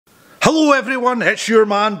Hello everyone, it's your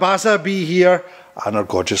man Bazza B here and our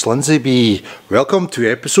gorgeous Lindsay B. Welcome to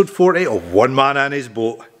episode 40 of One Man and His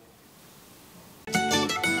Boat.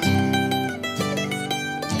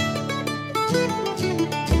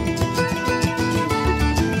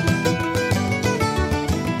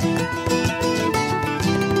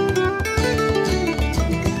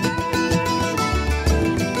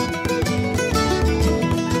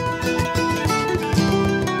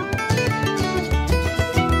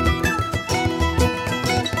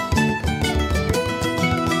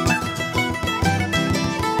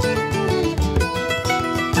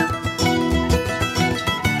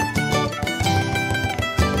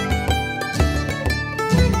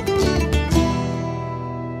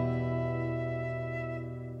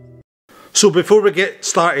 So before we get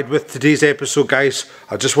started with today's episode, guys,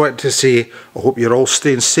 I just wanted to say I hope you're all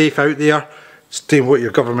staying safe out there, staying what your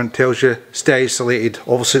government tells you, stay isolated.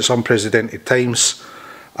 Obviously it's unprecedented times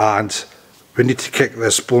and we need to kick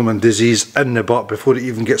this blooming disease in the butt before it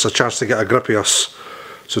even gets a chance to get a grip of us.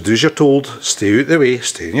 So do as you're told, stay out the way,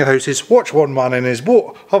 stay in your houses, watch One Man in His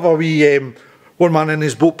Boat, have a wee One Man in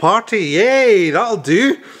His Boat party, yay, that'll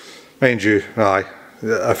do. Mind you, aye.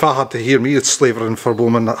 If I had to hear me slavering for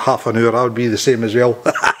blooming half an hour, I would be the same as well.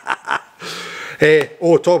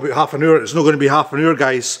 Oh, talk about half an hour, it's not going to be half an hour,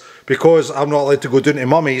 guys, because I'm not allowed to go down to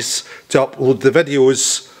Mummy's to upload the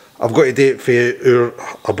videos. I've got to do it for our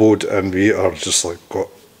abode and we are just like got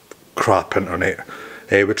crap internet.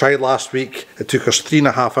 We tried last week, it took us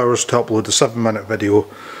 3.5 hours to upload a 7-minute video.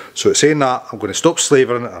 So saying that, I'm going to stop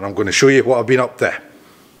slavering and I'm going to show you what I've been up to.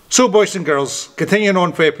 So boys and girls, continuing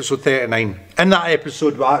on for episode 39. In that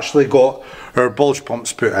episode we actually got our bulge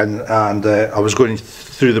pumps put in and I was going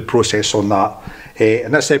through the process on that.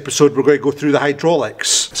 In this episode we're going to go through the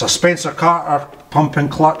hydraulics. It's a Spencer Carter pump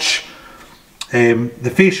and clutch.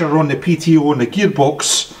 The fascia on the PTO and the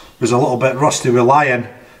gearbox was a little bit rusty with lying,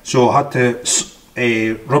 so I had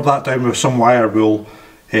to rub that down with some wire wool,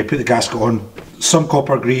 put the gasket on, some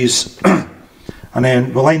copper grease and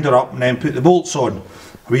then we lined her up and then put the bolts on.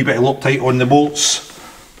 A wee bit of Loctite on the bolts,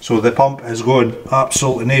 so the pump is going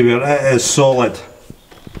absolutely nowhere. It is solid.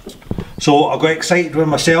 So I got excited with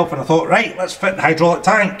myself and I thought, right, let's fit the hydraulic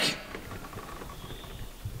tank.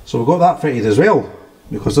 So we got that fitted as well,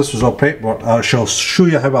 because this was all prep work. I shall show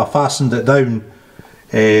you how I fastened it down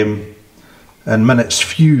in minutes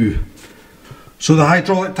few. So the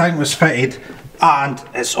hydraulic tank was fitted and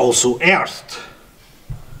it's also earthed.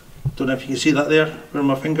 Don't know if you can see that there, where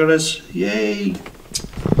my finger is. Yay!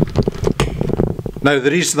 Now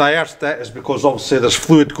the reason I earthed it is because obviously there's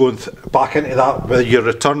fluid going back into that with your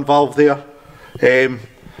return valve there,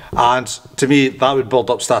 and to me that would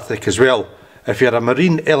build up static as well. If you're a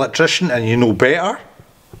marine electrician and you know better,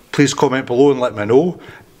 please comment below and let me know.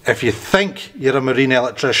 If you think you're a marine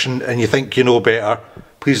electrician and you think you know better,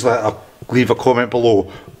 please leave a comment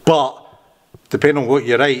below. But depending on what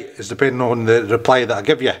you write is depending on the reply that I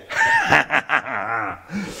give you.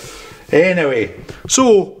 Anyway,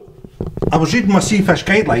 so I was reading my Seafish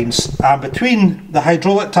guidelines and between the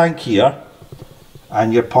hydraulic tank here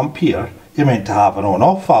and your pump here, you're meant to have an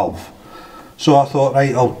on-off valve. So I thought,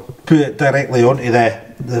 right, I'll put it directly onto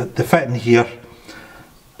the fitting here,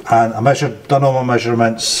 and I done all my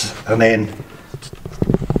measurements, and then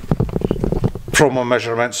from my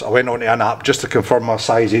measurements I went onto an app just to confirm my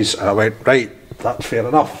sizes and I went, right, that's fair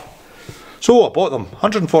enough. So I bought them,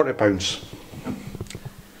 £140.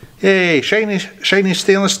 Yay, shiny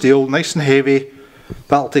stainless steel, nice and heavy.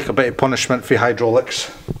 That'll take a bit of punishment for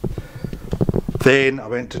hydraulics. Then I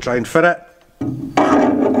went to try and fit it.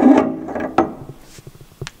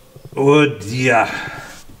 Oh dear.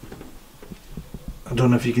 I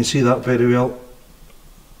don't know if you can see that very well,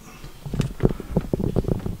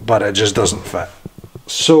 but it just doesn't fit.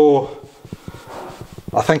 So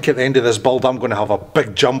I think at the end of this build I'm going to have a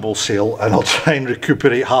big jumble sale and I'll try and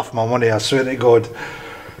recuperate half my money, I swear to God.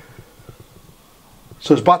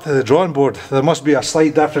 So it's back to the drawing board. There must be a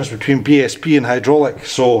slight difference between BSP and hydraulic.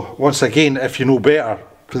 So once again, if you know better,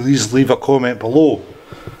 please leave a comment below.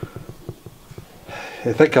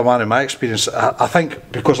 I think a man in my experience, I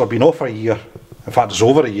think because I've been off a year, in fact it's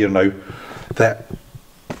over a year now, that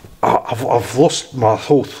I've lost my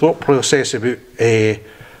whole thought process about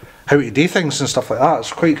how to do things and stuff like that.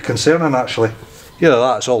 It's quite concerning actually. Either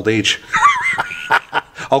that, it's old age.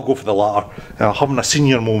 I'll go for the latter. Having a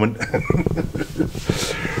senior moment.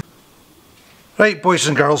 Right, boys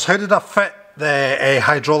and girls, how did I fit the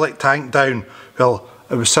hydraulic tank down? Well,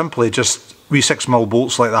 it was simply just wee 6mm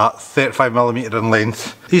bolts like that, 35mm in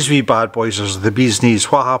length. These wee bad boys are the bee's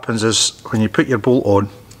knees. What happens is when you put your bolt on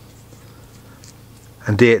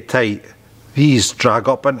and do it tight, these drag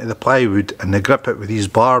up into the plywood and they grip it with these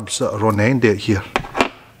barbs that are on the end of it here.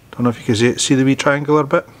 Don't know if you can see the wee triangular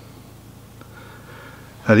bit.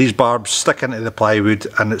 Now these barbs stick into the plywood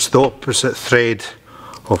and it's the opposite thread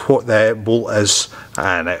of what the bolt is,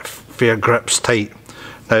 and it fair grips tight.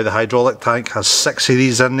 Now the hydraulic tank has 6 of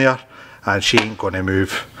these in there and she ain't going to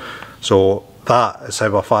move. So that is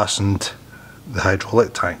how I fastened the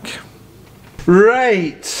hydraulic tank.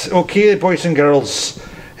 Right, okay boys and girls,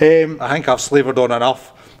 I think I've slavoured on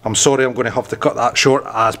enough. I'm sorry, I'm going to have to cut that short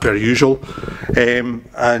as per usual,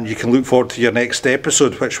 and you can look forward to your next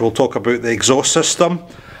episode, which will talk about the exhaust system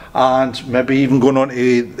and maybe even going on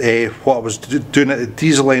to what I was doing at the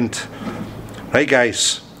diesel end. Right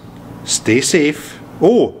guys, stay safe.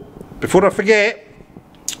 Oh, before I forget,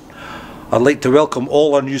 I'd like to welcome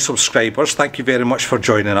all our new subscribers. Thank you very much for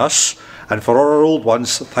joining us, and for all our old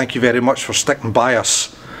ones, thank you very much for sticking by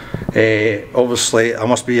us. Obviously I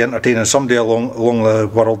must be entertaining somebody along the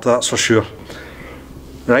world, that's for sure.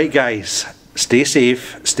 Right guys, stay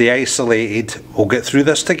safe, stay isolated, we'll get through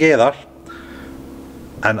this together,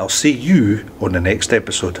 and I'll see you on the next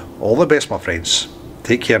episode. All the best my friends,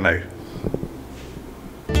 take care now.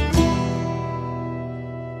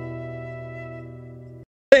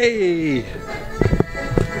 Hey!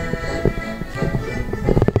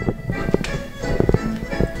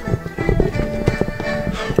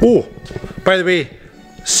 Oh, by the way,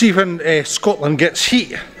 see when Scotland gets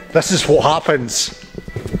heat, this is what happens.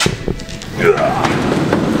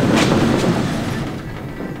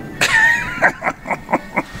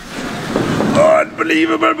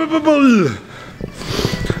 Unbelievable!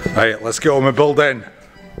 Right, let's get on with building.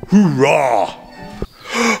 Hoorah!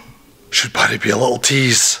 Should Barry be a little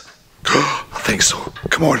tease? I think so.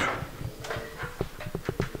 Come on.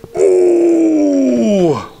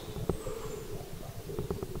 Oh!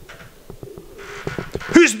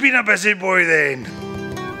 Who's been a busy boy then?